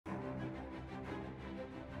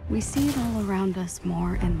We see it all around us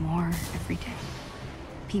more and more every day.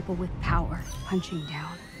 People with power punching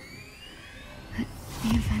down. But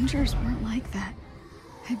the Avengers weren't like that.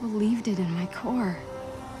 I believed it in my core.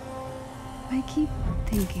 I keep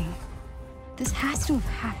thinking, this has to have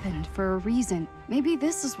happened for a reason. Maybe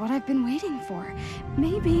this is what I've been waiting for.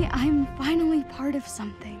 Maybe I'm finally part of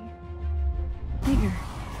something bigger.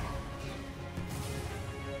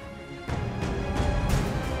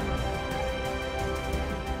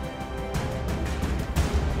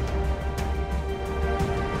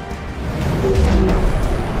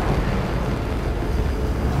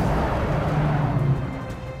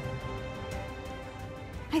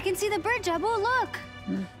 I can see the bird, Jabu, look!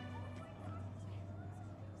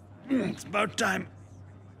 It's about time.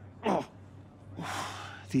 Oh.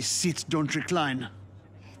 These seats don't recline.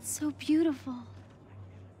 It's so beautiful.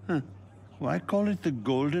 Huh. Why call it the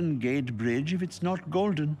Golden Gate Bridge if it's not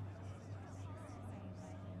golden?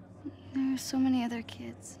 There are so many other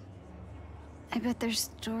kids. I bet their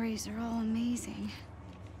stories are all amazing.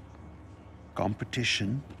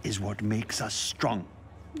 Competition is what makes us strong.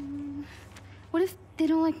 What if they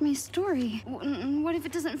don't like my story? What if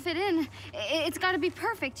it doesn't fit in? It's gotta be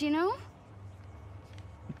perfect, you know?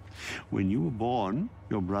 When you were born,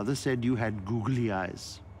 your brother said you had googly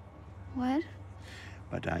eyes. What?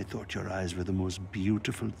 But I thought your eyes were the most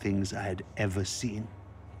beautiful things I had ever seen.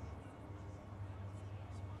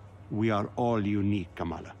 We are all unique,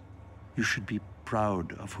 Kamala. You should be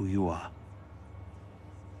proud of who you are.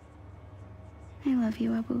 I love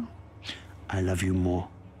you, Abu. I love you more.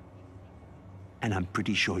 And I'm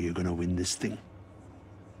pretty sure you're gonna win this thing.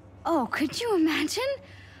 Oh, could you imagine?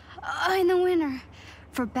 And the winner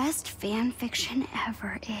for best fan fiction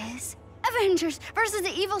ever is Avengers versus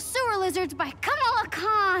the Evil Sewer Lizards by Kamala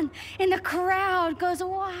Khan. And the crowd goes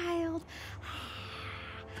wild.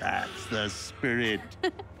 That's the spirit.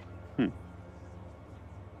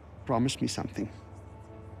 Promise me something.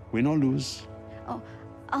 Win or lose. Oh,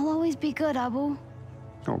 I'll always be good, Abu.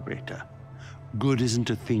 Oh, Beta. Good isn't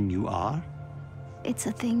a thing you are. It's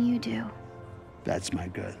a thing you do. That's my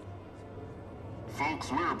girl.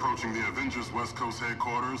 Folks, we're approaching the Avengers West Coast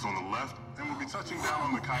headquarters on the left, and we'll be touching down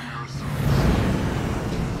on the Chimera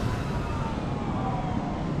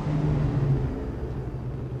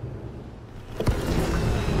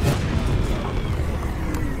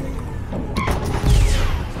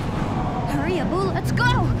Hurry, Abu, let's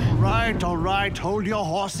go! All right, hold your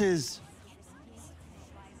horses.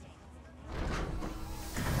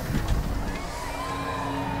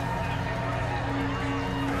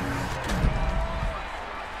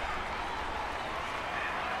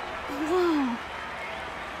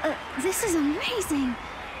 This is amazing.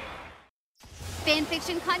 Fan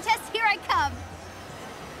fiction contest, here I come.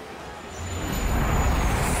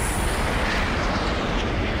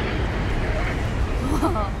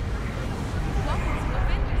 Whoa.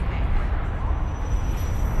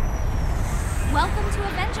 Welcome to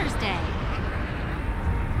Avengers Day.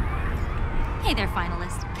 Hey there,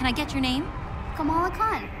 finalist. Can I get your name? Kamala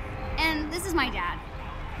Khan. And this is my dad.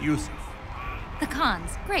 Yusuf. The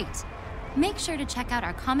Khans. Great. Make sure to check out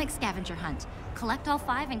our comic scavenger hunt. Collect all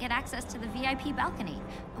 5 and get access to the VIP balcony.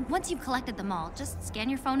 Once you've collected them all, just scan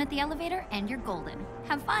your phone at the elevator and you're golden.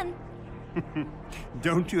 Have fun.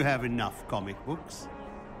 Don't you have enough comic books?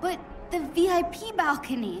 But the VIP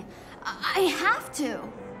balcony, I have to.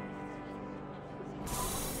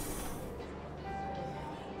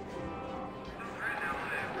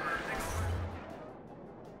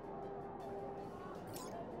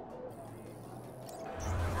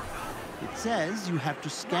 It says you have to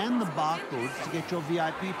scan the barcodes to get your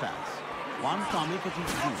VIP pass. 1 comic at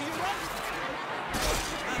each booth.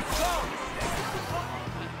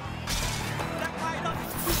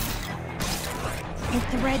 Hit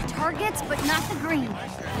the red targets, but not the green.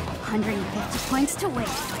 150 points to win.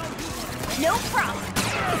 No problem.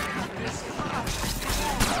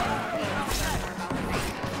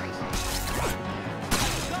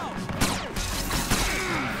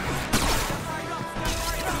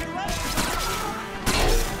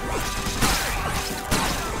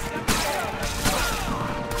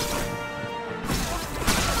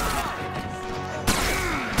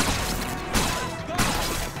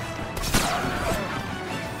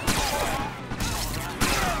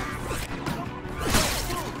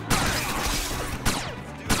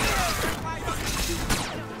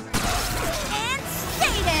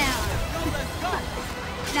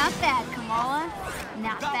 Not bad, Kamala.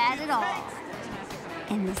 Not bad at all.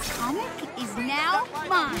 And this comic is now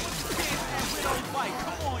mine.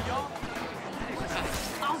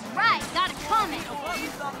 All right, got a comic.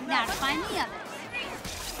 Now to find the others.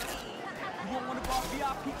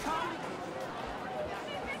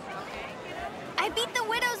 I beat the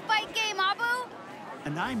Widow's Bite game, Abu!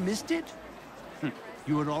 And I missed it?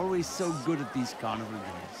 You were always so good at these carnival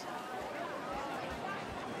days.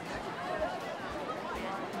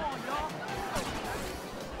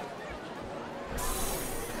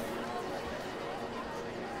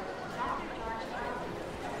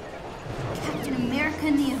 Captain America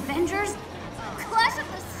and the Avengers? Clash of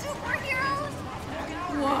the Superheroes?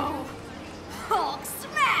 Whoa! Hulk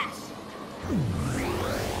smash!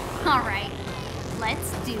 Alright,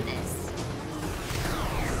 let's do this.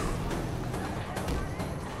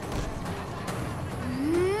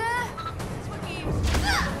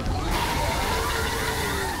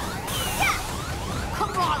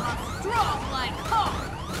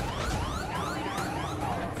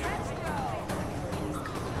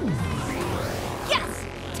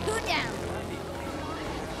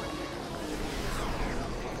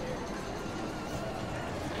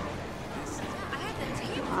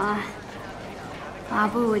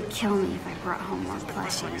 Abu would kill me if I brought home more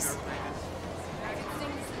plushies.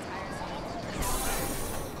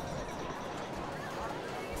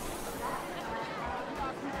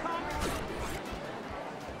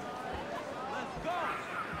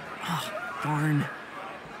 Darn.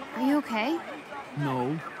 Are you okay?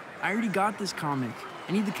 No. I already got this comic.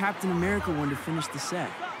 I need the Captain America one to finish the set.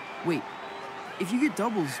 Wait, if you get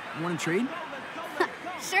doubles, want to trade?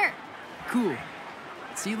 Sure. Cool.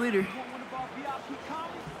 See you later.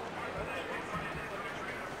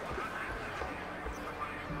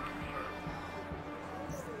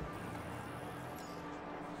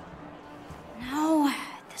 No,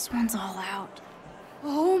 this one's all out.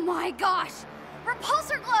 Oh my gosh!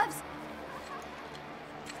 Repulsor gloves!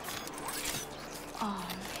 Oh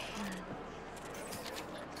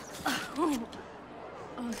man.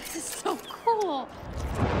 Oh, this is so cool.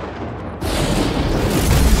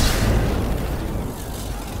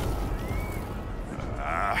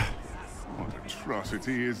 What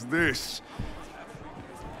atrocity is this?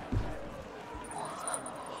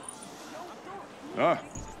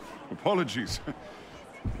 Apologies.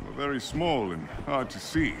 You're very small and hard to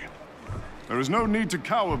see. There is no need to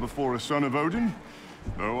cower before a son of Odin,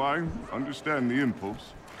 though I understand the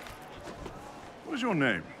impulse. What is your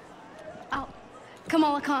name? Oh,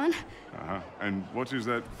 Kamala Khan. And what is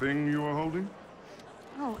that thing you are holding?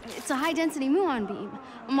 Oh, it's a high-density muon beam.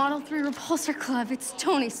 A Model 3 repulsor glove. It's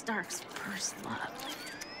Tony Stark's first love.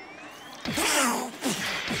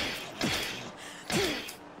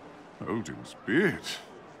 Odin's beard.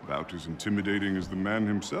 About as intimidating as the man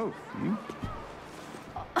himself, hmm?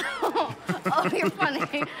 Oh, you're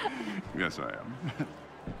funny. Yes, I am.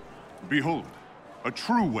 Behold, a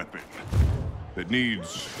true weapon that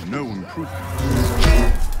needs no improvement.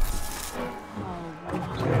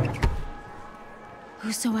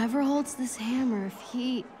 Whosoever holds this hammer,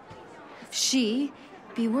 if she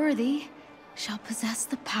be worthy, shall possess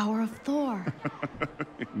the power of Thor.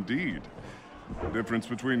 Indeed. The difference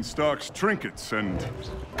between Stark's trinkets and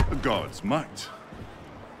a god's might.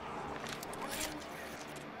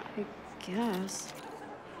 I guess.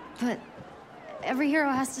 But every hero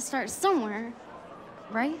has to start somewhere,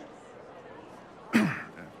 right?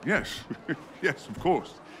 Yes, yes, of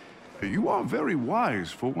course. You are very wise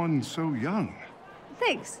for one so young.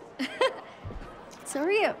 Thanks. So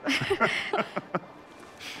are you.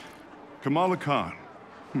 Kamala Khan.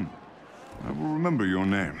 I will remember your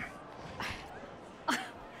name. I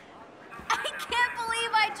can't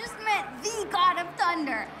believe I just met the God of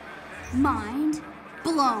Thunder. Mind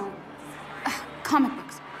blown. Comic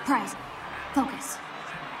books, prize, focus.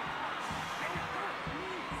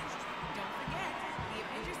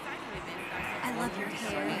 I love your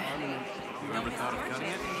hair. Whoever thought of cutting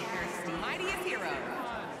it? Mightiest hero.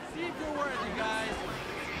 See if you're worthy, guys.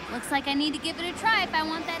 Looks like I need to give it a try if I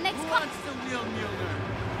want that next Who call. wants the real Mjolnir?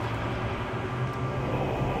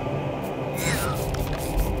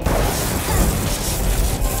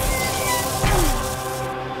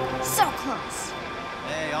 So close.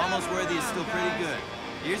 Hey, almost worthy is still pretty good.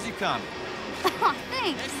 Here's your comic. Aw,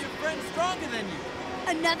 thanks. Maybe your friend's stronger than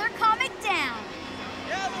you. Another comic down.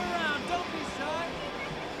 Gather around, don't be shy.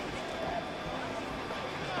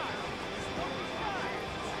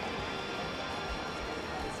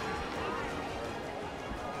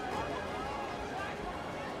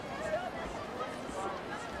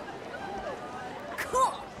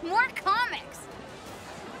 Cool. More comics.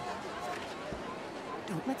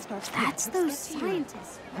 Don't let Stark. That's those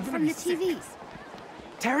scientists from the TVs.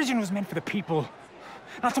 Terrigen was meant for the people,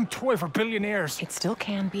 not some toy for billionaires. It still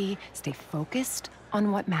can be. Stay focused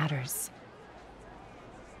on what matters.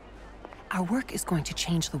 Our work is going to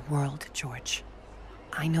change the world, George.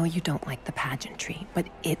 I know you don't like the pageantry, but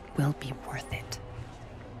it will be worth it.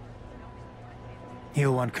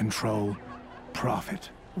 He'll want control, profit.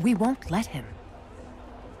 We won't let him.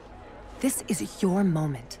 This is your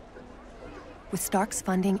moment. With Stark's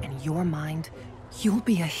funding and your mind, you'll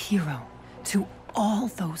be a hero to all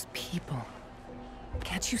those people.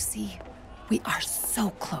 Can't you see? We are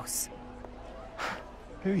so close.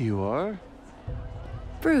 Here you are.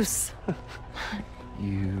 Bruce.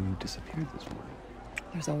 You disappeared this morning.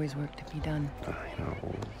 There's always work to be done. I know,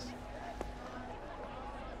 always.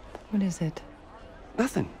 What is it?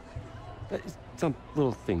 Nothing. It's some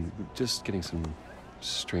little thing. Just getting some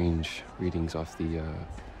strange readings off the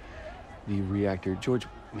reactor. George,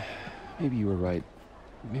 maybe you were right.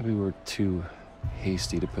 Maybe we were too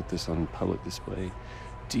hasty to put this on public display.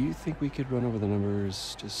 Do you think we could run over the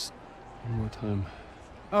numbers just one more time?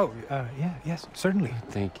 Oh, yes, certainly.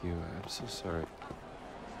 Thank you. I'm so sorry.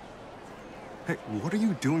 Hey, what are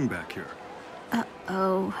you doing back here?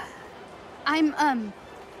 Uh-oh. I'm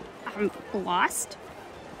lost.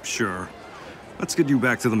 Sure. Let's get you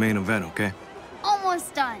back to the main event, okay?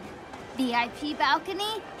 Almost done. VIP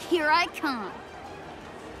balcony, here I come.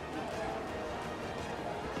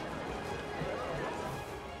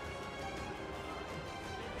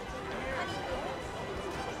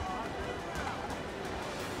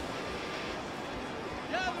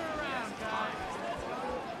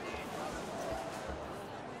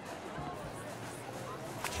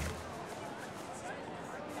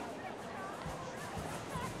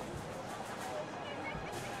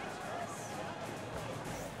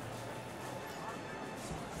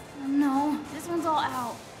 No, this one's all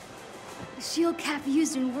out. The shield cap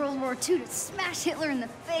used in World War II to smash Hitler in the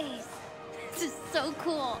face. This is so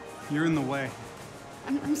cool. You're in the way.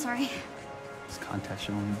 I'm sorry. This contest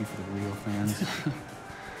should only be for the real fans.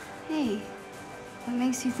 Hey, what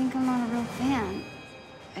makes you think I'm not a real fan?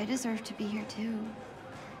 I deserve to be here too.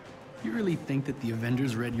 You really think that the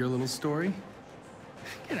Avengers read your little story?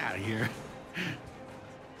 Get out of here.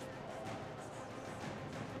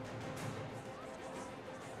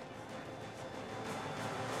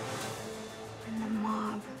 And the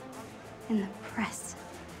mob, and the press,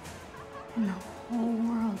 and the whole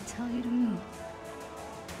world tell you to move.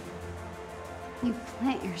 You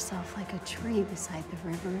plant yourself like a tree beside the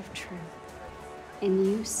river of truth, and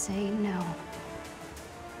you say no.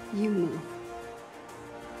 You move.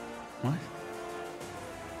 What?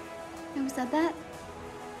 Who said that?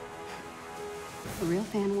 A real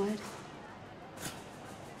fan would.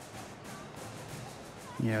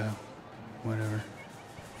 Yeah, whatever.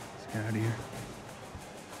 Let's get out of here.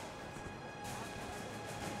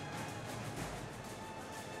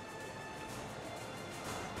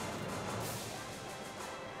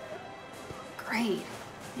 Great.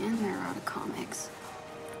 And they're out of comics.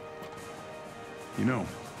 You know,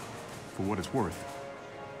 for what it's worth,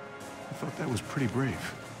 I thought that was pretty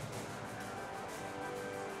brave.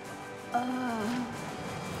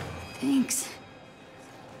 Thanks.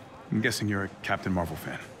 I'm guessing you're a Captain Marvel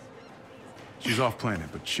fan. She's off planet,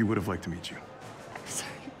 but she would have liked to meet you. Sorry,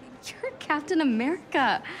 you're Captain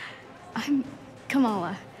America. I'm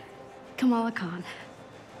Kamala. Kamala Khan.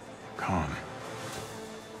 Khan.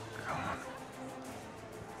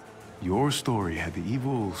 Your story had the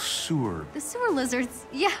evil sewer... The sewer lizards,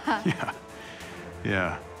 yeah.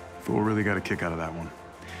 Yeah. Thor really got a kick out of that one.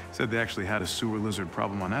 Said they actually had a sewer lizard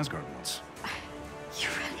problem on Asgard once. You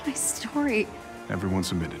read my story. Everyone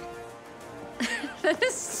submitted. That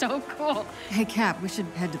is so cool. Hey, Cap, we should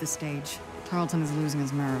head to the stage. Tarleton is losing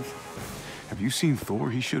his nerve. Have you seen Thor?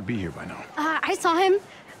 He should be here by now. I saw him.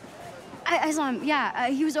 I saw him, yeah.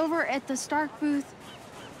 He was over at the Stark booth,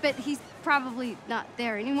 but he's probably not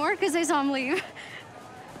there anymore because I saw him leave.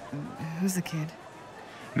 Who's the kid?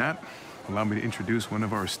 Nat, allow me to introduce one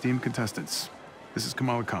of our esteemed contestants. This is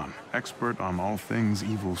Kamala Khan, expert on all things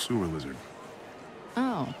evil sewer lizard.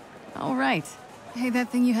 Oh, all right. Hey, that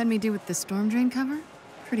thing you had me do with the storm drain cover?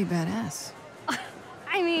 Pretty badass.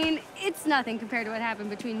 I mean, it's nothing compared to what happened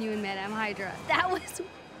between you and Madame Hydra. That was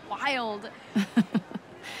wild.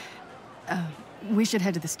 We should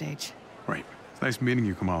head to the stage. Right. It's nice meeting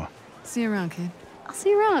you, Kamala. See you around, kid. I'll see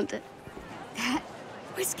you around. That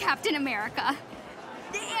was Captain America.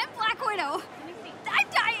 And Black Widow. I'm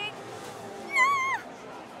dying.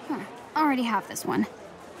 Huh, already have this one.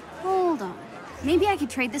 Hold on. Maybe I could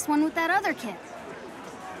trade this one with that other kid.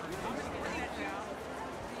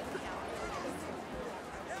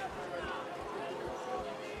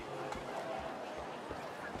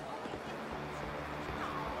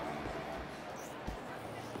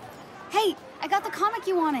 Hey, I got the comic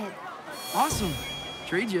you wanted. Awesome.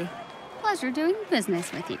 Trade you. Pleasure doing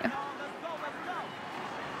business with you.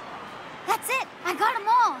 got them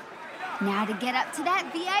all. Now to get up to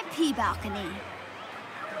that VIP balcony.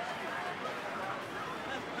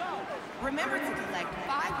 Remember to collect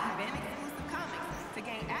 5 event-exclusive comics to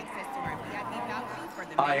gain access to our VIP balcony for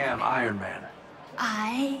the I am Iron Man.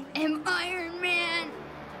 I am Iron Man.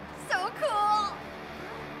 So cool.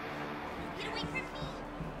 Get away from me.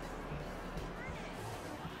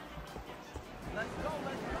 Let's go,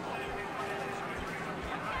 let's go.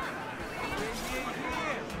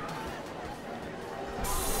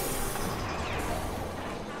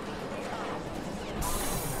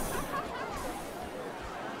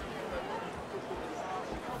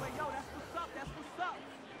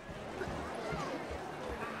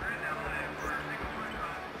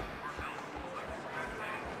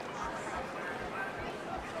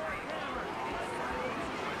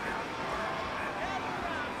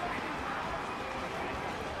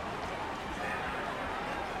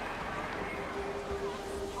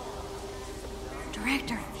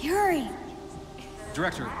 Director Fury.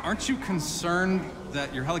 Director, aren't you concerned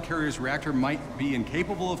that your helicarrier's reactor might be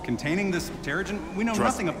incapable of containing this Terrigen? We know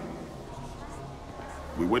nothing of...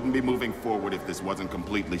 We wouldn't be moving forward if this wasn't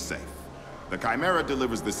completely safe. The Chimera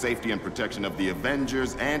delivers the safety and protection of the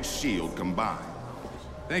Avengers and S.H.I.E.L.D. combined.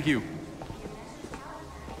 Thank you.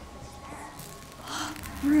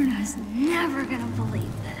 Bruno's never gonna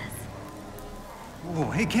believe this.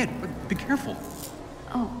 Whoa, hey kid, be careful.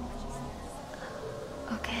 Oh.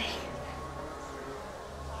 Okay.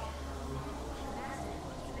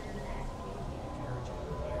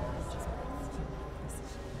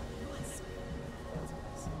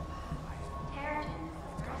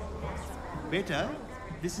 Beta,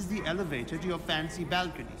 this is the elevator to your fancy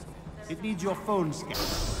balcony. It needs your phone scan.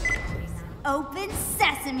 Open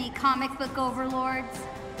sesame, comic book overlords.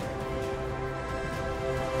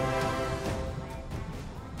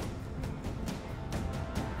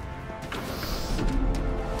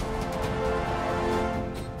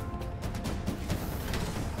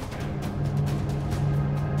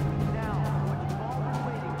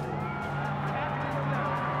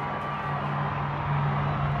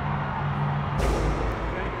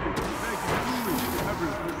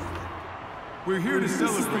 We're here to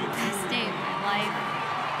celebrate. This is the best day of my life.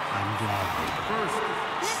 I'm glad. First,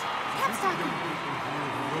 Kept talking.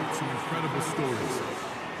 we wrote some incredible stories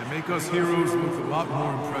that make us heroes look a lot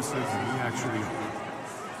more impressive than we actually are.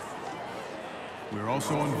 We're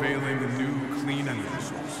also unveiling a new clean energy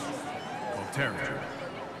source called Terrigen.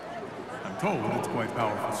 I'm told it's quite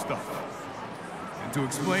powerful stuff. And to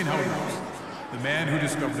explain how it works, the man who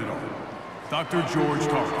discovered it all, Dr. George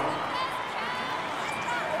Thor.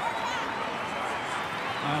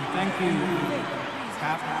 Thank you,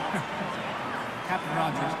 Captain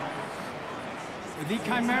Rogers. The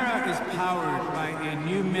Chimera is powered by a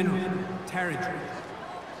new mineral, Terrigen.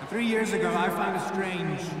 3 years ago, I found a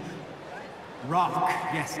strange rock,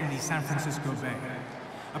 yes, in the San Francisco Bay.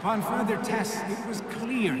 Upon further tests, it was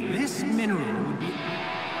clear this mineral would be...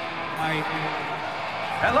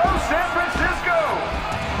 Hello, San Francisco!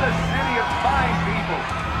 The city of fine people,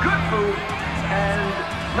 good food, and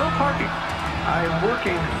no parking. I am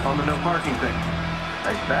working on the no parking thing.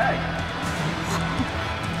 Nice bag.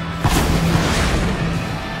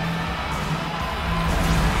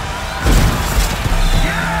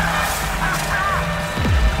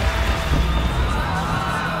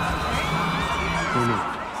 Oh no,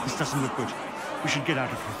 this doesn't look good. We should get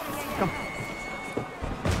out of here. Come.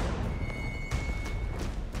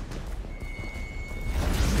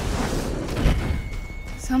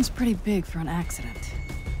 Sounds pretty big for an accident.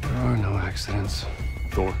 There are no accidents.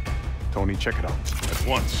 Thor, Tony, check it out. At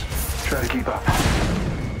once. Try to keep up.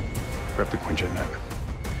 Grab the Quinjet net.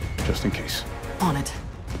 Just in case. On it.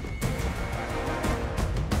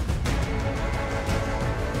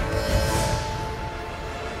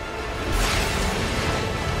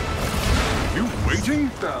 You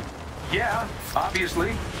waiting? Yeah,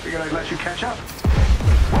 obviously. Figured I'd let you catch up.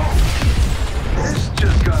 Whoa! This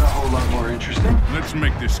just got a whole lot more interesting. Let's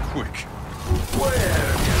make this quick.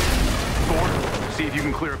 Where? Thor, see if you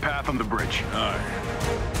can clear a path on the bridge. Aye.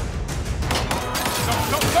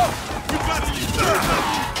 Go! We got to use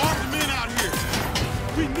armed men out here.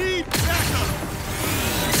 We need backup.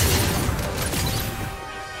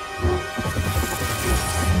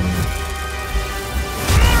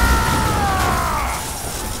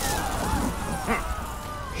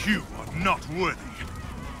 You are not worthy.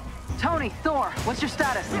 Tony, Thor, what's your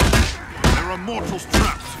status? There are mortals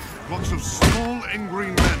trapped. Lots of small,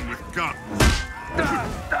 angry men with guns.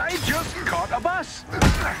 I just caught a bus.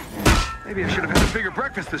 Maybe I should have had a bigger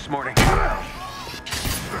breakfast this morning.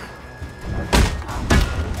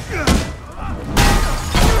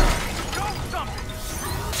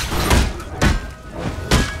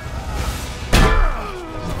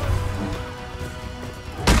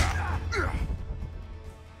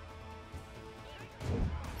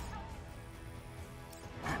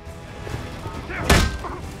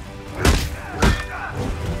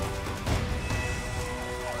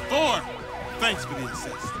 be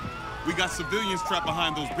assessed. We got civilians trapped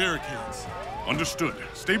behind those barricades. Understood.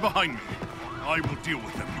 Stay behind me. I will deal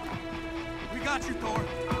with them. We got you, Thor.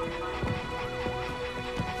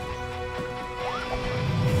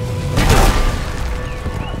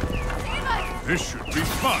 This should be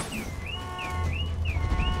fun.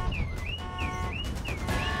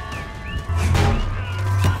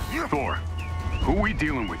 Thor, who are we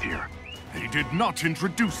dealing with here? They did not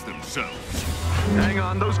introduce themselves. Hang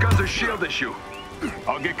on, those guns are S.H.I.E.L.D. issue.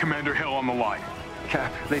 I'll get Commander Hill on the line.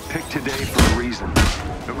 Cap, they picked today for a reason.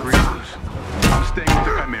 Agreed. I'm staying with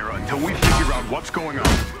the Chimera until we figure out what's going on.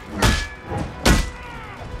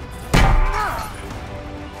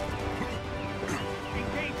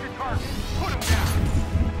 Engage your target. Put him down.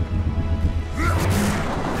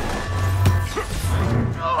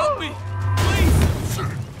 Help me! Please!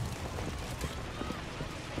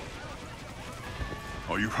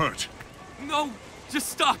 Are you hurt? No, just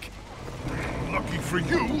stuck. Lucky for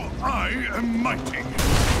you, I am mighty.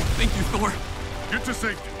 Thank you, Thor. Get to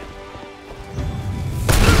safety.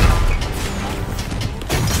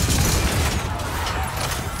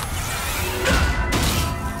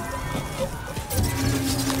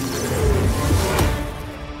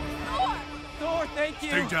 Thor, thank you.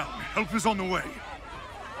 Stay down. Help is on the way.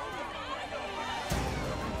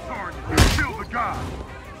 Thor, kill the guy.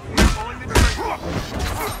 Pulling the trigger.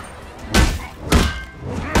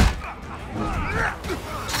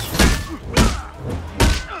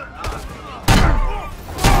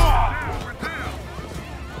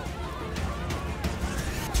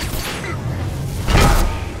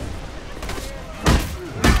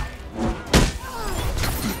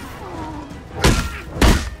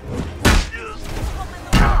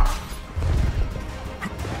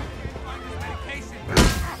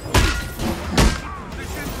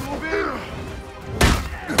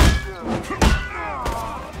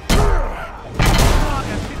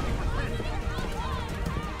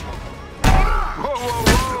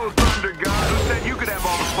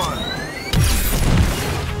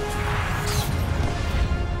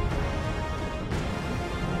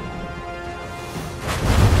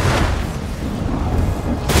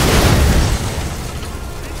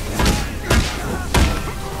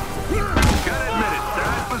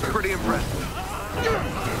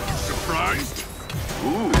 Surprised?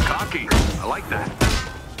 Ooh, cocky. I like that.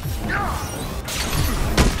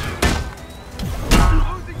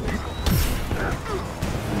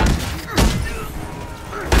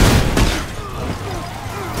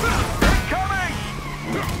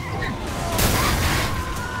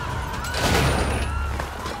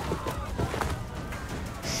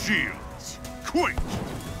 Shields, quick!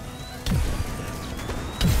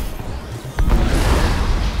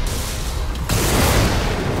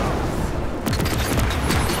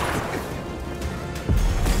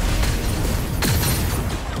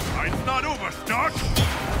 It's not over, Stark!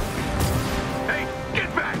 Hey,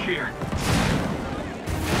 get back here!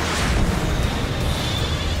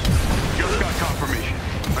 Just got confirmation.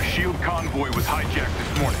 A S.H.I.E.L.D. convoy was hijacked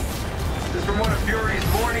this morning. This is from one of Fury's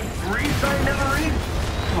morning briefs I never read?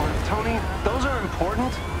 Come on, Tony, those are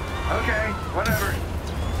important. Okay, whatever.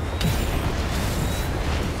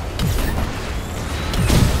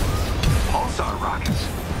 Pulsar rockets.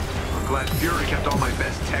 I'm glad Fury kept all my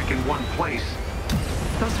best tech in one place.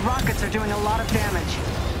 Those rockets are doing a lot of damage.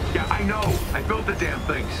 Yeah, I know. I built the damn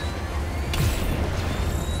things.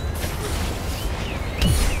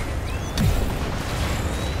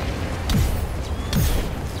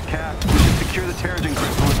 Cap, we should secure the Terrigen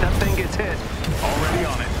crystal if that thing gets hit. Already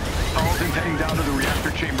on it. Tarleton's heading down to the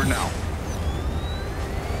reactor chamber now.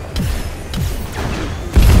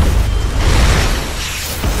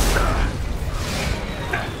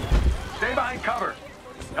 Stay behind cover.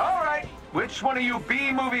 All right. Which one of you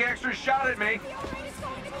B-movie extras shot at me?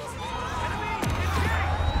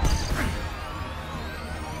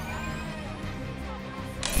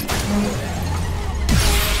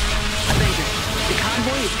 Avenger, the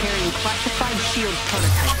convoy is carrying classified S.H.I.E.L.D.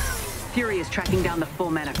 prototypes. Fury is tracking down the full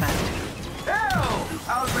manifest. Hell!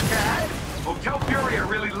 How's the cat? Well, tell Fury I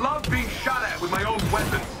really love being shot at with my own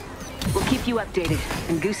weapons. We'll keep you updated,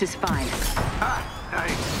 and Goose is fine. Ah, I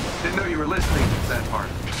didn't know you were listening to that part.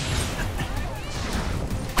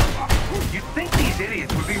 You'd think these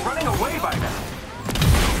idiots would be running away by now.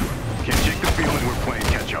 Can't shake the feeling we're playing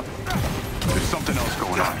catch-up. There's something else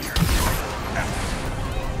going on here.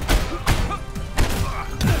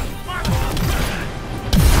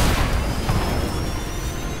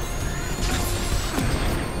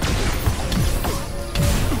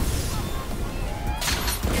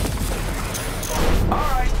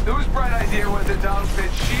 Whose bright idea was it to outfit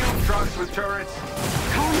S.H.I.E.L.D. trucks with turrets?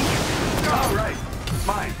 Tony! All right.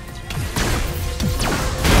 fine.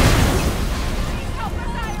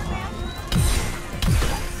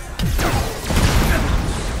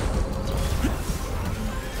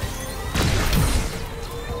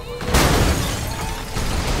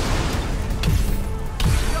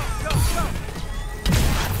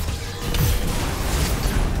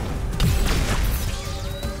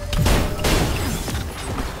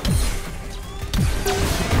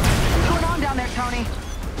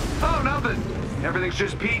 Oh, nothing. Everything's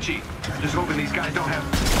just peachy. Just hoping these guys don't have...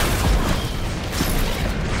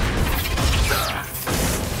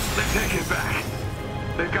 They take it back.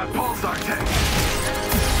 They've got pulsar tech.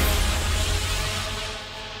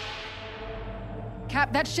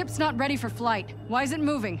 Cap, that ship's not ready for flight. Why is it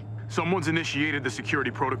moving? Someone's initiated the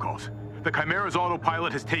security protocols. The Chimera's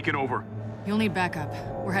autopilot has taken over. You'll need backup.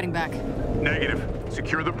 We're heading back. Negative.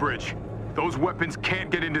 Secure the bridge. Those weapons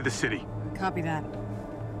can't get into the city. Copy that.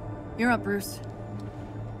 You're up, Bruce.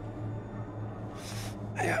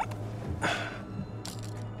 Yeah.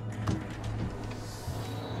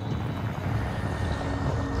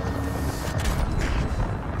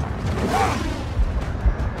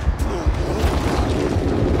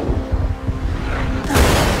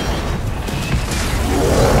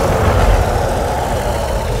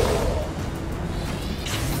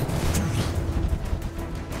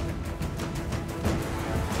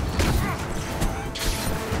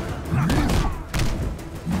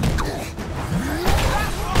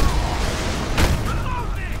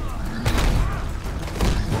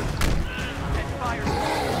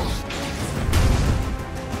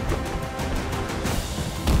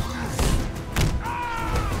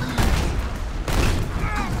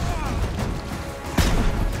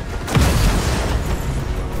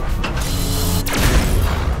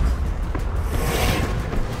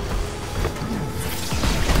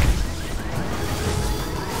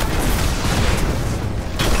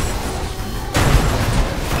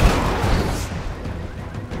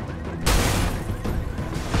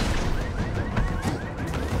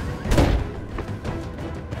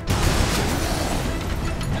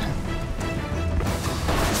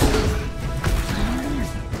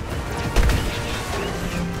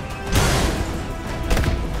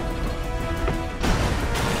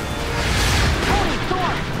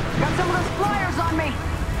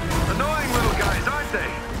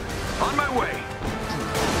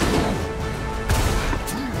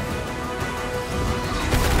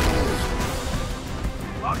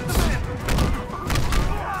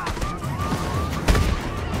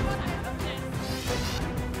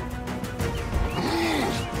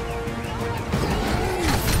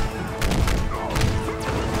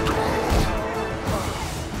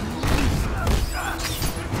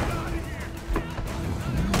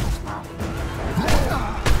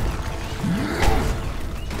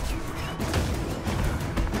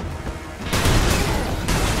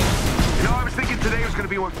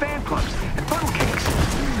 Be more fan clubs and funnel cakes.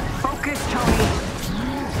 Focus, Tony.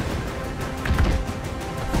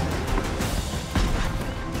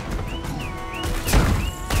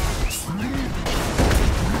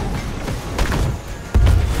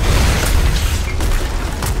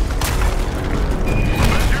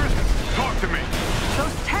 Avengers, talk to me.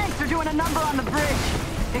 Those tanks are doing a number on the bridge.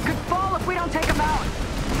 It could fall if we don't take them out.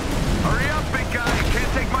 Hurry up, big guy.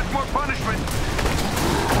 Can't take much more punishment.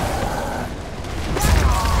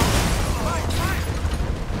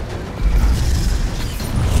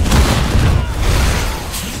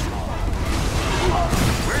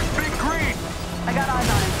 I got eyes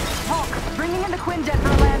on him. Hulk, bringing in the Quinjet for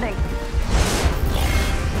a landing.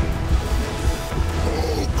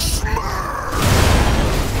 Hulk smash!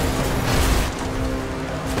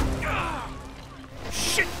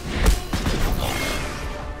 Shit!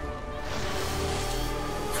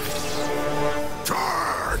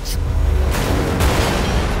 Charge!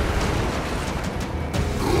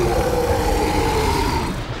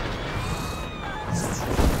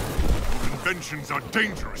 Inventions are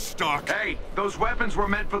dangerous, Stark. Hey, those weapons were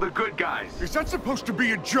meant for the good guys. Is that supposed to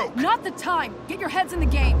be a joke? Not the time! Get your heads in the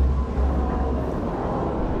game!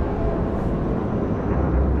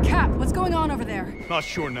 Cap, what's going on over there? Not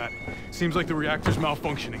sure, Nat. Seems like the reactor's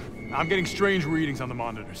malfunctioning. I'm getting strange readings on the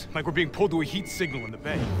monitors, like we're being pulled to a heat signal in the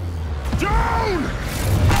bay. Down!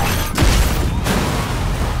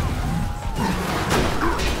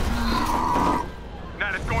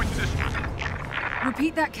 Nat, it's going to this...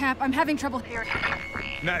 Repeat that, Cap. I'm having trouble hearing.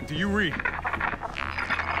 Nat, do you read?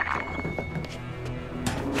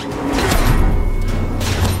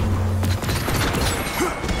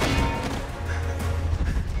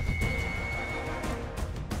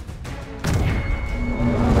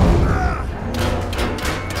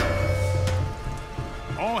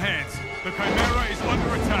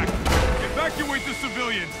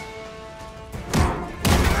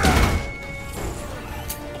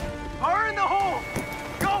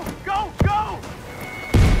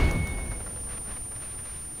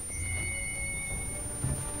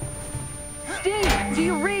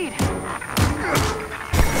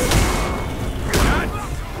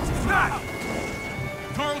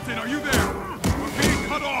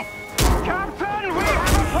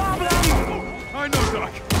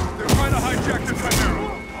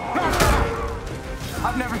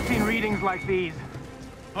 like these.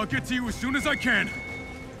 I'll get to you as soon as I can.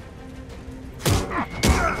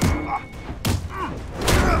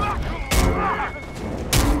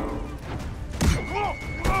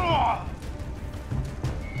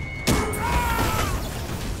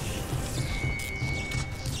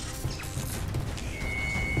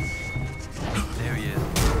 There he is.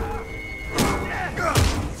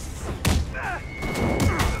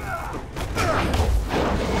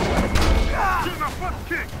 Here's my front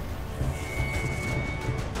kick.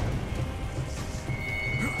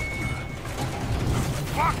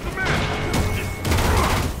 Lock them in.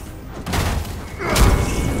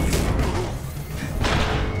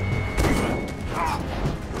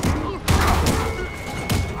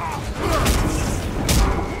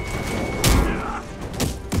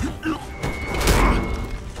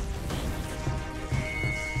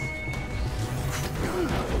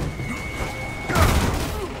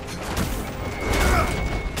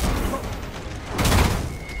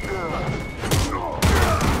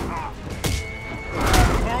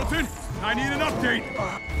 I need an update!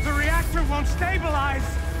 The reactor won't stabilize!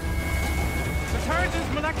 The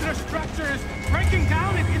turret's molecular structure is breaking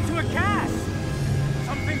down it into a gas!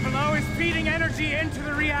 Something below is feeding energy into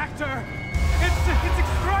the reactor! It's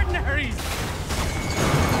extraordinary!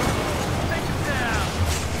 Take it down!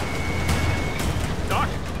 Doc,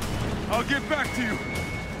 I'll get back to you.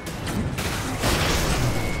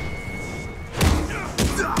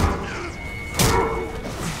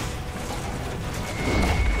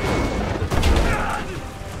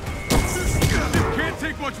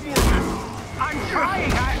 Take much more of this. I'm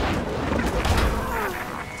trying.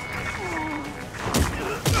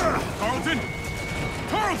 Carlton!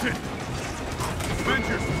 Carlton!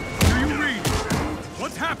 Avengers, do you read?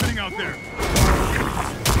 What's happening out there?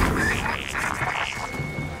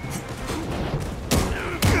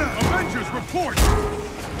 Avengers, report!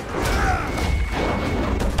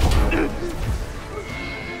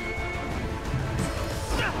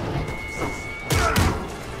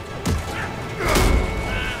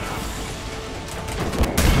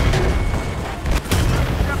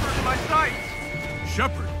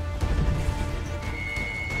 Shepard!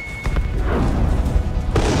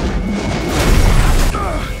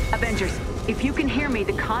 Avengers, if you can hear me,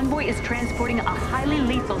 the convoy is transporting a highly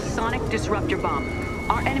lethal sonic disruptor bomb.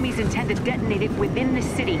 Our enemies intend to detonate it within the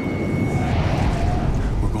city.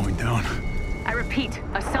 We're going down. I repeat,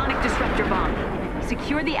 a sonic disruptor bomb.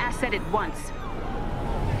 Secure the asset at once.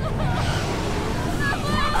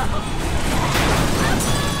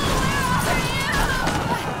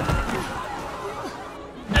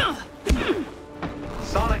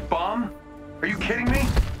 Sonic bomb? Are you kidding me?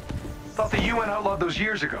 Thought the UN outlawed those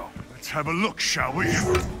years ago. Let's have a look, shall we?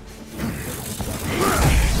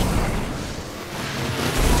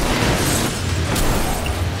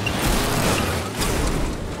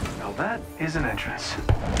 Now that is an entrance.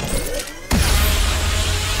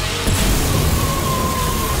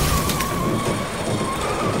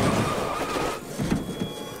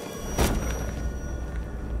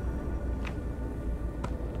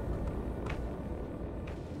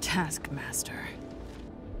 Taskmaster.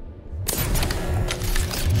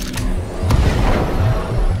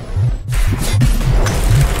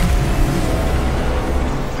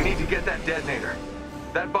 We need to get that detonator.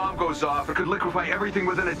 That bomb goes off, it could liquefy everything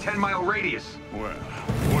within a 10-mile radius. Well,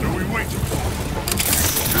 what are we waiting for?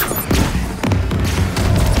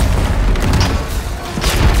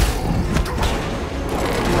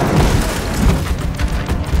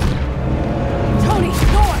 Tony!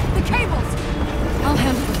 Thor! The cables! I'll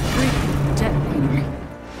handle the freaking detonator.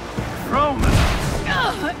 Roman!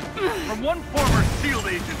 From one former SHIELD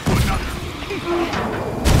agent to another.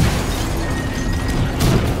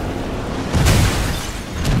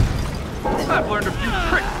 I've learned a few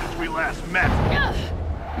tricks since we last met. Oh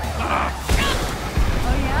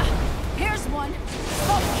yeah? Here's one.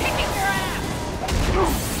 Stop kicking your ass!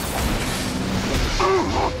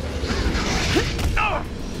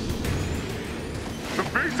 The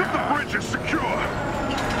base of the bridge is secure.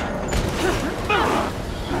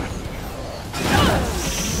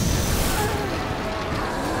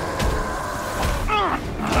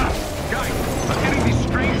 Guys, I'm getting these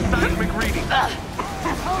strange seismic readings.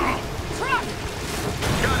 Truck!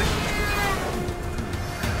 Got it.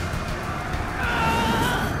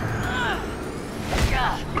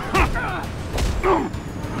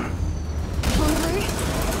 Hungry?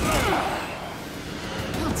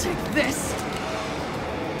 I'll take this.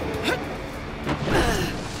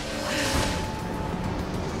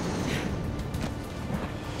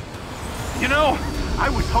 You know, I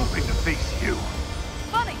was hoping to face you.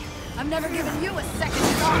 Funny, I've never given you a second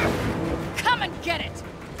shot. Come and get it!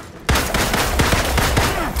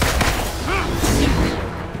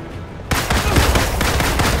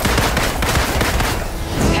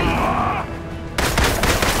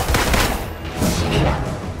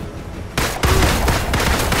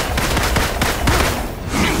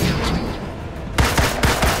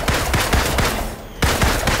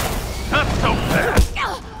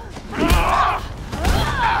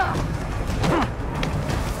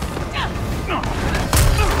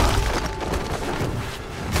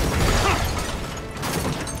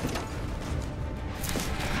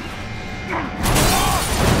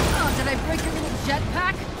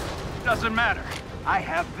 Doesn't matter. I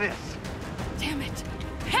have this. Damn it!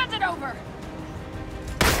 Hand it over!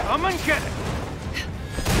 Come and get it!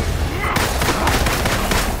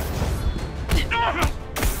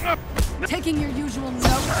 Taking your usual notes?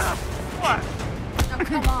 What? Now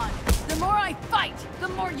come on. The more I fight, the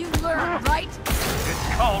more you learn, right?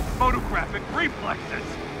 It's called photographic reflexes.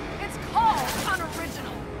 It's called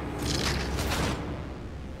unoriginal.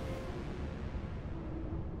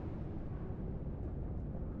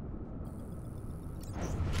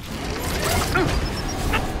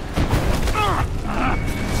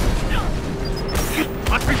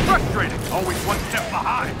 Must be frustrating. Always one step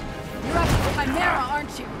behind. You're up to Chimera,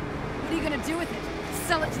 aren't you? What are you gonna do with it?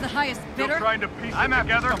 Sell it to the highest bidder? You're trying to piece it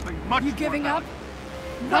together something much You giving more up?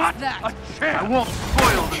 Not What's that? a chance. I won't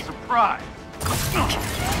spoil the surprise.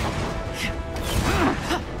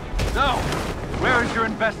 So, where has your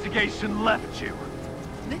investigation left you?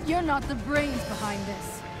 That you're not the brains behind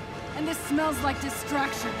this. And this smells like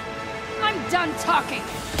distraction. I'm done talking!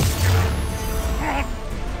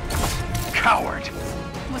 Coward!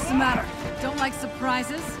 What's the matter? Don't like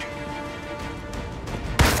surprises?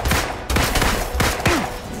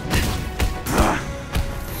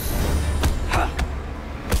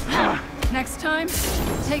 Next time,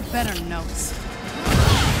 take better notes.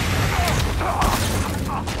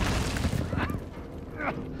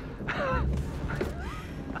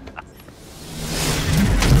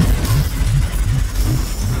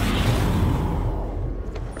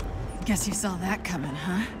 Guess you saw that coming,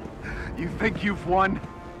 huh? You think you've won?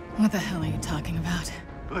 What the hell are you talking about?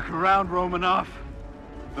 Look around, Romanoff.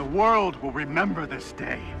 The world will remember this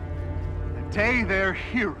day. The day their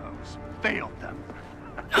heroes failed them.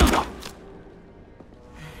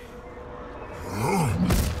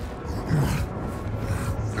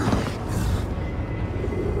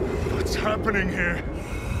 What's happening here?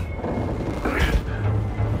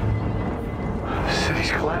 The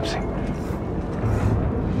city's collapsing.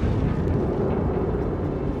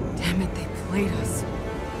 Damn it, they played us.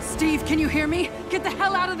 Steve, can you hear me? Get the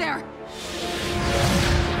hell out of there!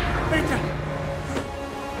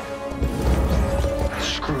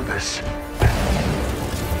 Screw this.